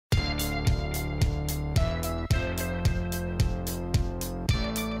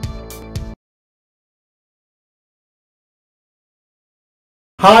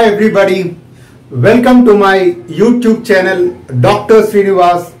Hi everybody, welcome to my YouTube channel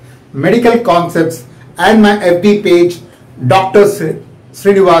Dr.Sreenivas Medical Concepts and my FB page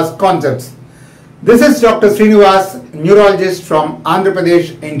Dr.Sreenivas Concepts. This is Dr. Sreenivas, neurologist from Andhra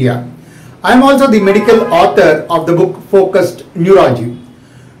Pradesh, India. I am also the medical author of the book Focused Neurology.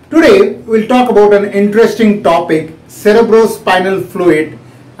 Today we will talk about an interesting topic, cerebrospinal fluid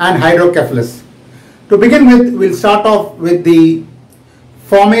and hydrocephalus. To begin with, we will start off with the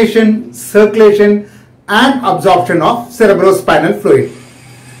formation, circulation and absorption of cerebrospinal fluid.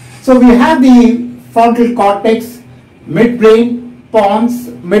 So we have the frontal cortex, midbrain, pons,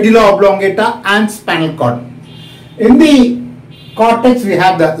 medulla oblongata and spinal cord. In the cortex we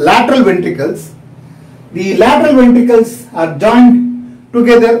have the lateral ventricles. The lateral ventricles are joined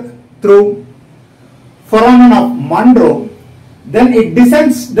together through foramen of Monro. Then it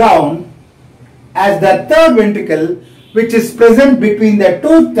descends down as the third ventricle, which is present between the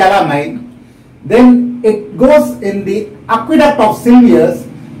two thalami. Then it goes in the aqueduct of Sylvius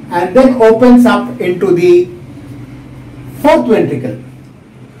and then opens up into the fourth ventricle.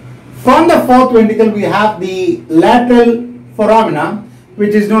 From the fourth ventricle we have the lateral foramina,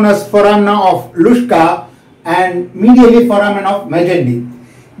 which is known as foramina of Luschka and medially foramen of Magendie.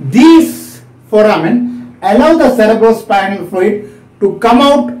 These foramen allow the cerebrospinal fluid to come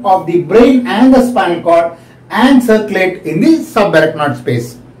out of the brain and the spinal cord and circulate in the subarachnoid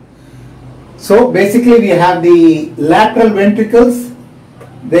space. So basically we have the lateral ventricles.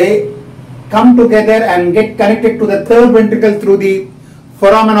 They come together and get connected to the third ventricle through the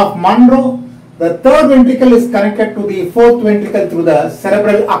foramen of Monro. The third ventricle is connected to the fourth ventricle through the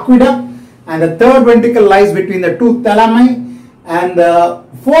cerebral aqueduct, and the third ventricle lies between the two thalami, and the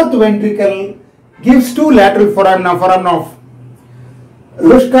fourth ventricle gives two lateral foramen of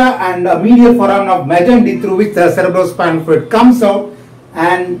Luschka and a medial foramen of Magendie, through which the cerebrospinal fluid comes out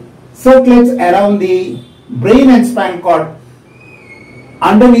and circulates around the brain and spinal cord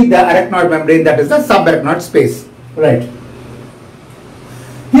underneath the arachnoid membrane, that is the subarachnoid space. Right.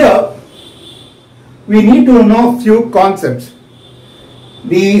 Here we need to know few concepts.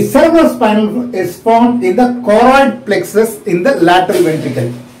 The cerebrospinal is formed in the choroid plexus in the lateral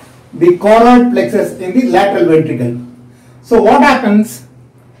ventricle. The choroid plexus in the lateral ventricle. So what happens?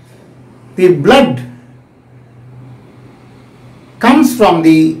 The blood comes from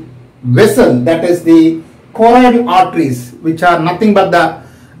the vessel, that is the choroidal arteries, which are nothing but the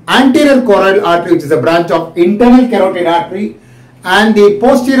anterior choroidal artery, which is a branch of internal carotid artery, and the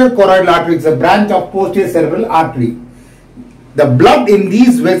posterior choroidal artery, which is a branch of posterior cerebral artery. The blood in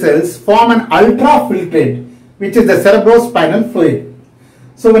these vessels form an ultrafiltrate, which is the cerebrospinal fluid.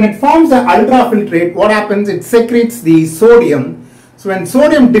 So when it forms an ultrafiltrate, what happens? It secretes the sodium. So when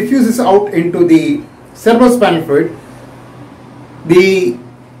sodium diffuses out into the cerebrospinal fluid, the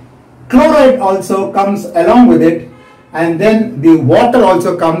chloride also comes along with it, and then the water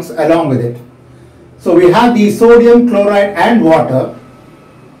also comes along with it. So we have the sodium, chloride and water.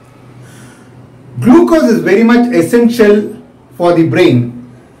 Glucose is very much essential for the brain.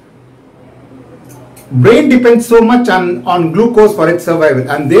 Brain depends so much on glucose for its survival,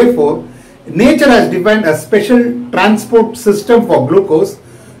 and therefore nature has defined a special transport system for glucose.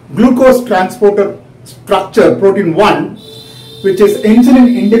 Glucose transporter structure protein 1, which is insulin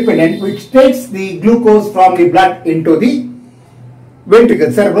independent, which takes the glucose from the blood into the ventricle,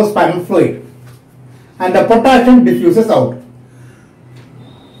 cerebrospinal fluid, and the potassium diffuses out.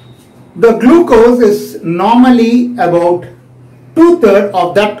 The glucose is normally about 2/3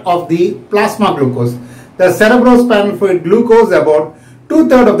 of that of the plasma glucose. The cerebrospinal fluid glucose is about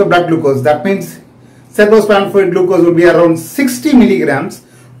 2/3 of the blood glucose. That means cerebrospinal fluid glucose would be around 60 milligrams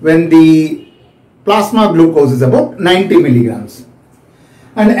when the plasma glucose is about 90 milligrams.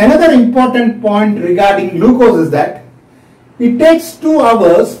 And another important point regarding glucose is that it takes 2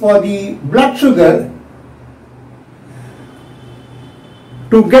 hours for the blood sugar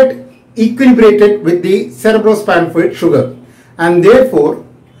to get equilibrated with the cerebrospinal fluid sugar, and therefore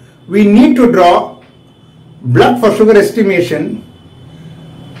we need to draw blood for sugar estimation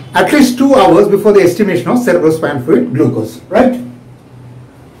at least 2 hours before the estimation of cerebrospinal fluid glucose, right?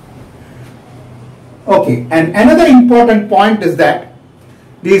 Okay, and another important point is that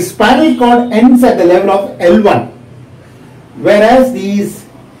the spinal cord ends at the level of L1, whereas these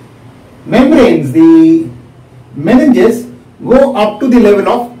membranes, the meninges, go up to the level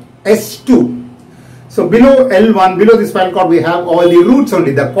of S2. So below L1, below the spinal cord, we have all the roots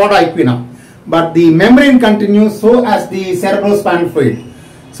only, the quadra equina, but the membrane continues, so as the cerebrospinal fluid.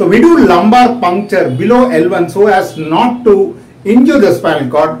 So we do lumbar puncture below L1 so as not to injure the spinal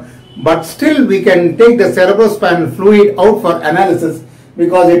cord, but still we can take the cerebrospinal fluid out for analysis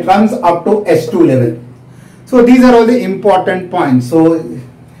because it runs up to S2 level. So these are all the important points. So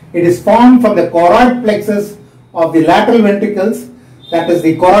it is formed from the choroid plexus of the lateral ventricles, that is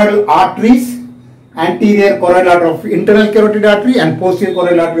the choroidal arteries, anterior choroidal artery of internal carotid artery and posterior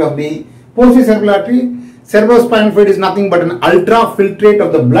choroidal artery of the posterior cerebral artery. Cerebrospinal fluid is nothing but an ultrafiltrate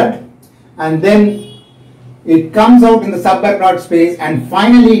of the blood, and then it comes out in the subarachnoid space and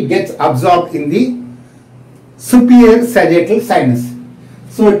finally it gets absorbed in the superior sagittal sinus.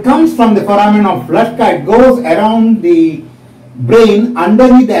 So it comes from the foramen of Luschka, it goes around the brain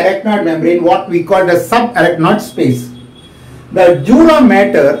underneath the arachnoid membrane, what we call the subarachnoid space. The dura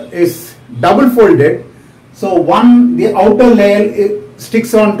mater is double folded, so the outer layer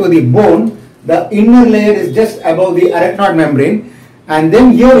sticks onto the bone, the inner layer is just above the arachnoid membrane, and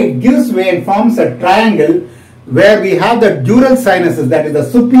then here it gives way and forms a triangle where we have the dural sinuses, that is the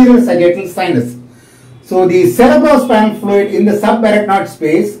superior sagittal sinus. So the cerebrospinal fluid in the subarachnoid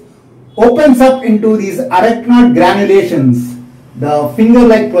space opens up into these arachnoid granulations, the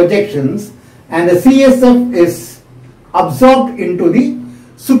finger-like projections, and the CSF is absorbed into the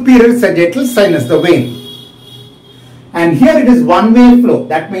superior sagittal sinus, the vein. And here it is one-way flow.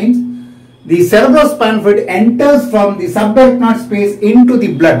 That means the cerebrospinal fluid enters from the subarachnoid space into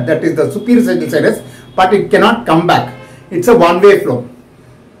the blood, that is the superior sagittal sinus, but it cannot come back. It's a one-way flow.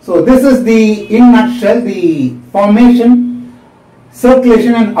 So this is in nutshell, the formation,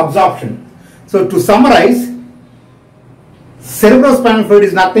 circulation and absorption. So to summarize, cerebrospinal fluid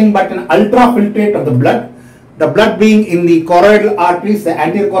is nothing but an ultrafiltrate of the blood being in the choroidal arteries, the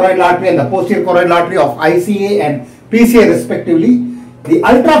anterior choroidal artery and the posterior choroidal artery of ICA and PCA respectively. The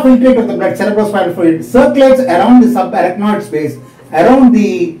ultrafiltrate of the blood, cerebrospinal fluid, circulates around the subarachnoid space, around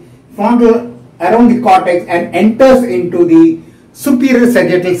the frontal, around the cortex, and enters into the superior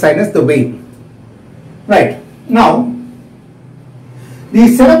sagittal sinus, the vein. Right. Now, the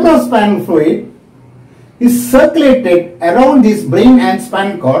cerebrospinal fluid is circulated around this brain and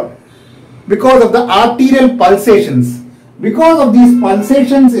spinal cord because of the arterial pulsations. Because of these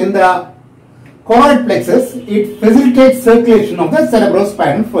pulsations in the choroid plexus, it facilitates circulation of the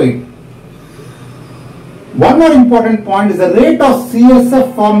cerebrospinal fluid. One more important point is the rate of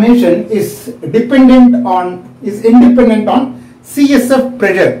CSF formation is independent on CSF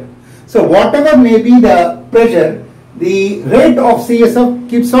pressure. So whatever may be the pressure, the rate of CSF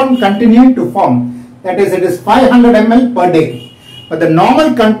keeps on continuing to form. That is, it is 500 ml per day. But the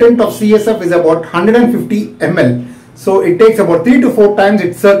normal content of CSF is about 150 ml. So it takes about 3 to 4 times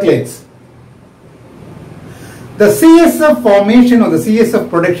it circulates. The CSF formation or the CSF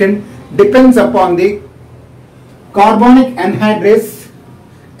production depends upon the carbonic anhydrase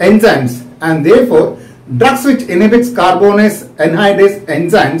enzymes, and therefore drugs which inhibits carbonase anhydrase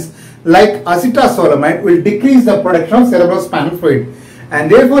enzymes like acetazolamide will decrease the production of cerebrospinal fluid,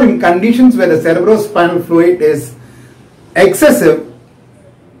 and therefore in conditions where the cerebrospinal fluid is excessive,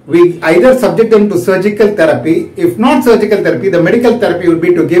 we either subject them to surgical therapy. If not surgical therapy, the medical therapy would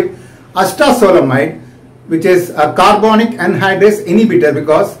be to give acetazolamide, which is a carbonic anhydrase inhibitor,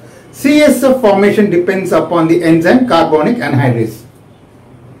 because CSF formation depends upon the enzyme carbonic anhydrase.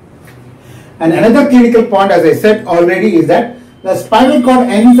 And another clinical point, as I said already, is that the spinal cord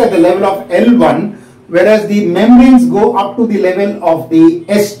ends at the level of L1, whereas the membranes go up to the level of the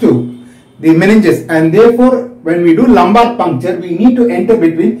S2, the meninges, and therefore when we do lumbar puncture, we need to enter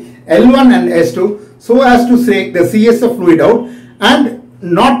between L1 and S2 so as to take the CSF fluid out and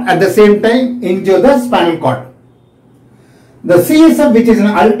not at the same time injure the spinal cord. The CSF, which is an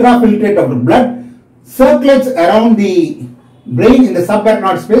ultrafiltrate of the blood, circulates around the brain in the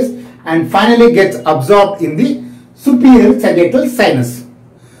subarachnoid space and finally gets absorbed in the superior sagittal sinus.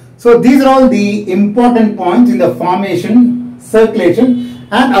 So these are all the important points in the formation, circulation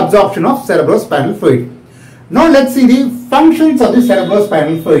and absorption of cerebrospinal fluid. Now let's see the functions of the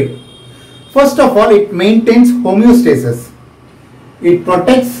cerebrospinal fluid. First of all, it maintains homeostasis. It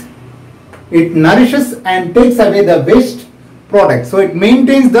protects, it nourishes and takes away the waste product. So it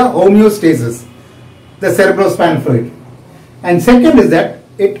maintains the homeostasis, the cerebrospinal fluid. And second is that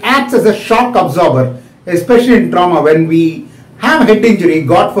it acts as a shock absorber, especially in trauma. When we have head injury,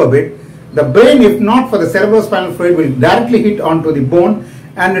 God forbid, the brain, if not for the cerebrospinal fluid, will directly hit onto the bone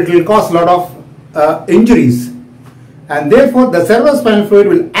and it will cause a lot of injuries. And therefore the cerebrospinal fluid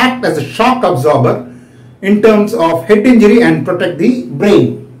will act as a shock absorber in terms of head injury and protect the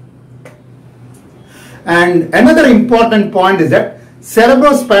brain. And another important point is that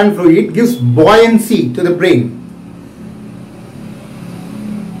cerebrospinal fluid gives buoyancy to the brain.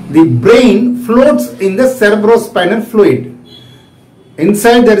 The brain floats in the cerebrospinal fluid.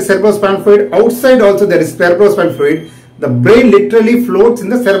 Inside there is cerebrospinal fluid, outside also there is cerebrospinal fluid. The brain literally floats in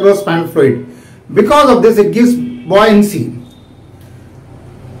the cerebrospinal fluid. Because of this, it gives buoyancy.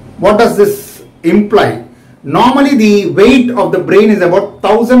 What does this imply? Normally the weight of the brain is about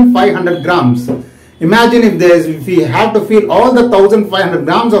 1500 grams. Imagine if we have to feel all the 1500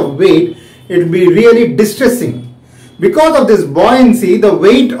 grams of weight, it will be really distressing. Because of this buoyancy, the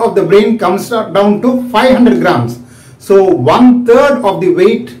weight of the brain comes down to 500 grams. So 1/3 of the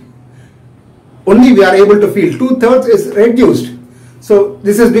weight only we are able to feel, 2/3 is reduced. So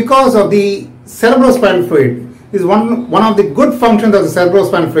this is because of the cerebrospinal fluid. This is one of the good functions of the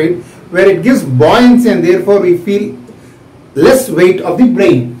cerebrospinal fluid, where it gives buoyancy and therefore we feel less weight of the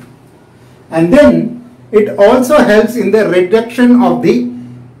brain. And then it also helps in the reduction of the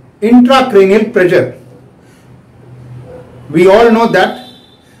intracranial pressure. We all know that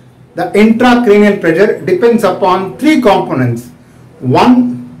the intracranial pressure depends upon three components.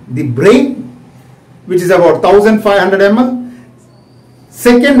 One, the brain, which is about 1500 ml.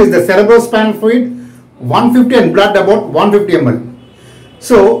 Second is the cerebrospinal fluid, 150, and blood about 150 ml.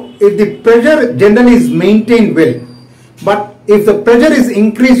 So if the pressure generally is maintained well, but if the pressure is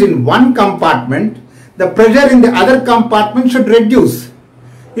increased in one compartment, the pressure in the other compartment should reduce.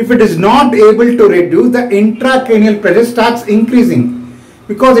 If it is not able to reduce, the intracranial pressure starts increasing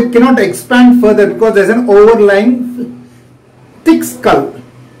because it cannot expand further, because there is an overlying thick skull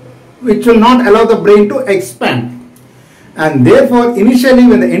which will not allow the brain to expand. And therefore, initially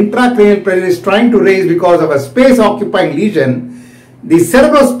when the intracranial pressure is trying to raise because of a space occupying lesion, the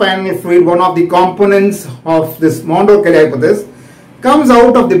cerebrospinal fluid, one of the components of this Monro-Kelly hypothesis, comes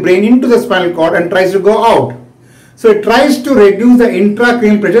out of the brain into the spinal cord and tries to go out. So it tries to reduce the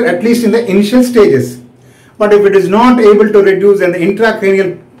intracranial pressure, at least in the initial stages. But if it is not able to reduce and the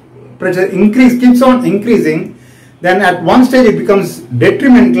intracranial pressure keeps on increasing, then at one stage it becomes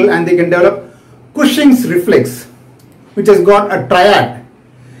detrimental and they can develop Cushing's reflex, which has got a triad.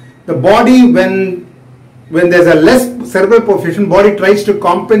 The body, when there's a less cerebral perfusion, body tries to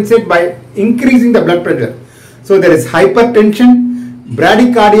compensate by increasing the blood pressure. So there is hypertension,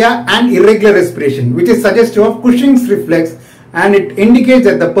 bradycardia and irregular respiration, which is suggestive of Cushing's reflex, and it indicates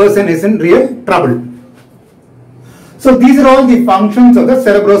that the person is in real trouble. So these are all the functions of the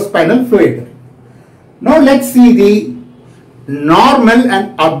cerebrospinal fluid. Now let's see the normal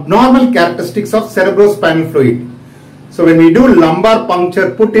and abnormal characteristics of cerebrospinal fluid. So when we do lumbar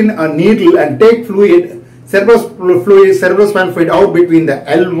puncture, put in a needle and take fluid, cerebrospinal fluid out between the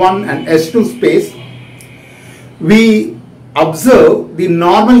L1 and S2 space, we observe the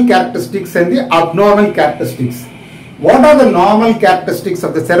normal characteristics and the abnormal characteristics. What are the normal characteristics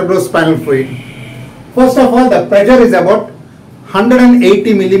of the cerebrospinal fluid? First of all, the pressure is about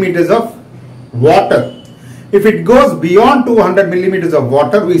 180 millimeters of water. If it goes beyond 200 millimeters of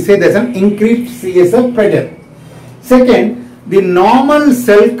water, we say there's an increased CSF pressure. Second, the normal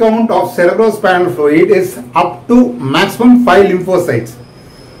cell count of cerebrospinal fluid is up to maximum 5 lymphocytes.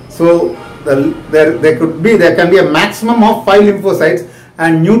 So there can be a maximum of 5 lymphocytes,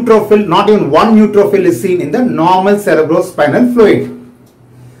 and neutrophil, not even one neutrophil is seen in the normal cerebrospinal fluid.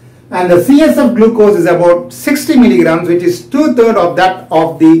 And the CSF glucose is about 60 milligrams, which is 2/3 of that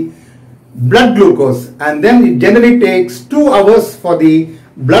of the blood glucose, and then it generally takes 2 hours for the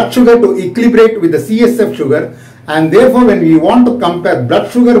blood sugar to equilibrate with the CSF sugar, and therefore when we want to compare blood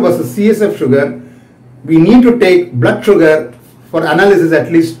sugar versus CSF sugar, we need to take blood sugar for analysis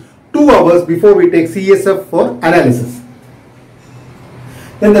at least 2 hours before we take CSF for analysis.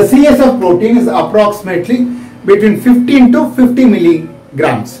 Then the CSF protein is approximately between 15 to 50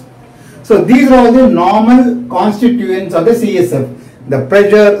 milligrams. So these are all the normal constituents of the CSF: the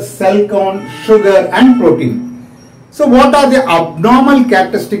pressure, cell count, sugar and protein. So what are the abnormal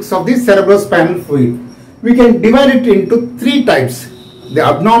characteristics of the cerebrospinal fluid? We can divide it into 3 types. The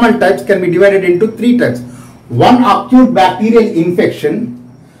abnormal types can be divided into 3 types. One, acute bacterial infection.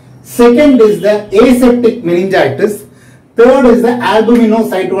 Second is the aseptic meningitis. Third is the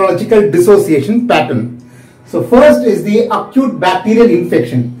albuminocytological dissociation pattern. So first is the acute bacterial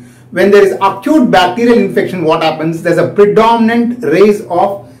infection. When there is acute bacterial infection, what happens? There's a predominant raise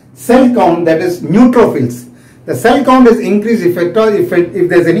of cell count, that is neutrophils. The cell count is increased if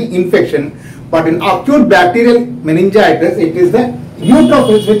there's any infection, but in acute bacterial meningitis, it is the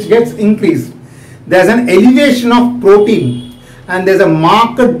neutrophils which gets increased. There's an elevation of protein and there's a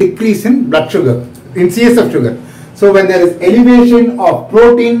marked decrease in blood sugar, in CSF sugar. So when there is elevation of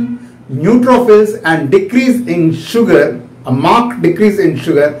protein, neutrophils and decrease in sugar, a marked decrease in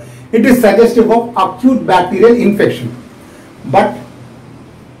sugar, it is suggestive of acute bacterial infection. But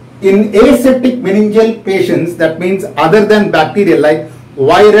in aseptic meningeal patients, that means other than bacterial like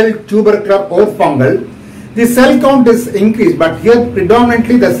viral, tubercular or fungal, The cell count is increased, but here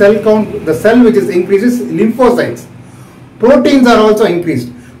predominantly the cell which is increased is lymphocytes. Proteins are also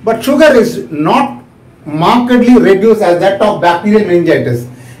increased, but sugar is not markedly reduced as that of bacterial meningitis.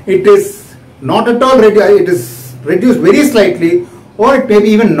 It is not at all reduced, it is reduced very slightly, or it may be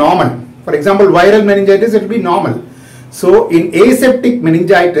even normal. For example, viral meningitis, it will be normal. So in aseptic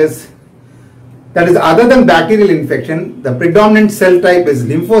meningitis, that is other than bacterial infection, the predominant cell type is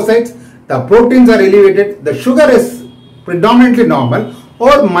lymphocytes, the proteins are elevated, the sugar is predominantly normal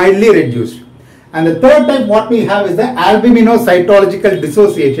or mildly reduced. And the third type what we have is the albuminocytological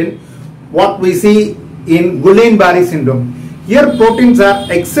dissociation, what we see in Guillain-Barré syndrome. Here proteins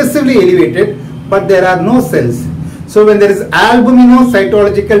are excessively elevated, but there are no cells. So when there is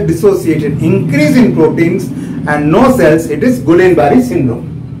albuminocytological dissociation, increase in proteins and no cells, it is Guillain-Barré syndrome.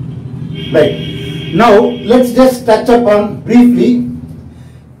 Right. Now let's just touch upon briefly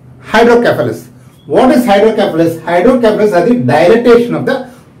hydrocephalus. What is hydrocephalus? Hydrocephalus are the dilatation of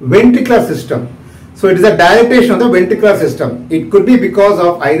the ventricular system. So it is a dilatation of the ventricular system. It could be because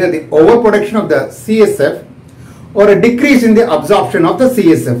of either the overproduction of the CSF or a decrease in the absorption of the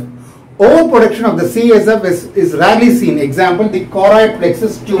CSF. Overproduction of the CSF is rarely seen. Example, the choroid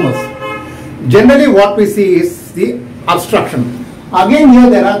plexus tumors. Generally what we see is the obstruction. Again here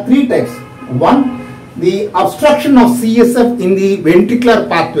there are three types. One, the obstruction of CSF in the ventricular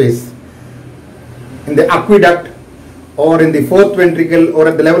pathways, in the aqueduct or in the fourth ventricle or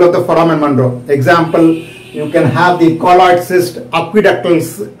at the level of the foramen Monro. Example, you can have the colloid cyst, aqueductal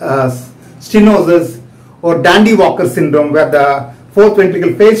stenosis or Dandy-Walker syndrome where the fourth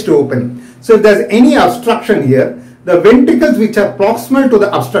ventricle fails to open. So if there is any obstruction here, the ventricles which are proximal to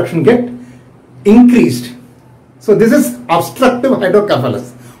the obstruction get increased. So this is obstructive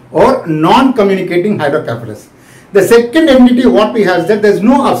hydrocephalus or non-communicating hydrocephalus. The second entity what we have is that there is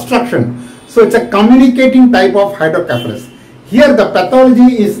no obstruction. So it's a communicating type of hydrocephalus. Here the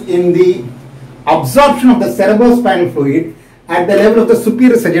pathology is in the absorption of the cerebrospinal fluid at the level of the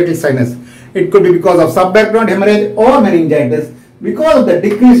superior sagittal sinus. It could be because of subbackground hemorrhage or meningitis. Because of the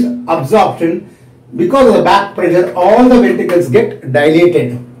decreased absorption, because of the back pressure, all the ventricles get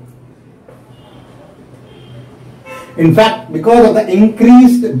dilated. In fact, because of the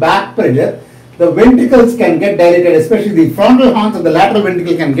increased back pressure, the ventricles can get dilated, especially the frontal horns of the lateral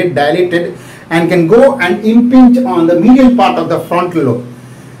ventricle can get dilated and can go and impinge on the medial part of the frontal lobe.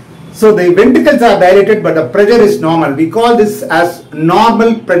 So the ventricles are dilated but the pressure is normal. We call this as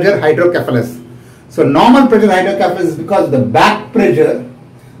normal pressure hydrocephalus. So normal pressure hydrocephalus is because of the back pressure,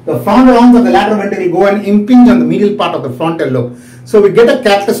 the frontal horns of the lateral ventricle go and impinge on the medial part of the frontal lobe. So we get a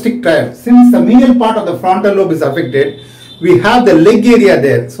characteristic triad. Since the medial part of the frontal lobe is affected, we have the leg area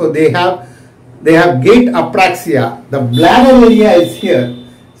there. So they have gait apraxia. The bladder area is here.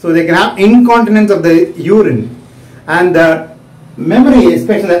 So they can have incontinence of the urine. And the memory,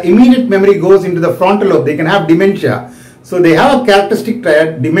 especially the immediate memory, goes into the frontal lobe. They can have dementia. So they have a characteristic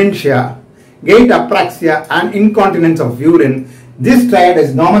triad: dementia, gait apraxia and incontinence of urine. This triad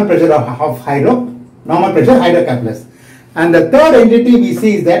is normal pressure normal pressure hydrocephalus. And the third entity we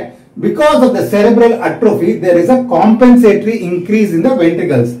see is that because of the cerebral atrophy, there is a compensatory increase in the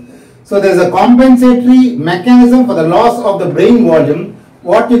ventricles. So there is a compensatory mechanism for the loss of the brain volume,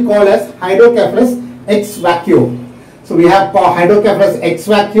 what we call as hydrocephalus ex vacuo. So we have hydrocephalus ex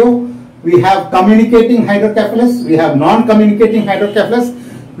vacuo, we have communicating hydrocephalus, we have non-communicating hydrocephalus,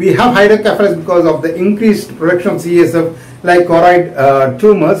 we have hydrocephalus because of the increased production of CSF like choroid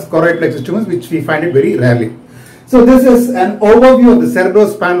tumors, choroid plexus tumors, which we find it very rarely. So this is an overview of the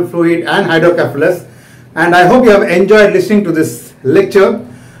cerebrospinal fluid and hydrocephalus, and I hope you have enjoyed listening to this lecture.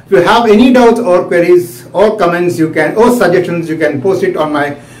 If you have any doubts or queries or comments or suggestions, you can post it on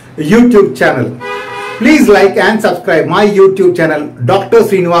my YouTube channel. Please like and subscribe my YouTube channel Dr.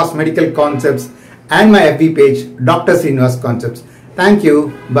 Sreenivas Medical Concepts and my FB page Dr. Sreenivas Concepts. Thank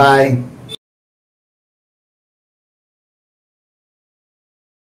you. Bye.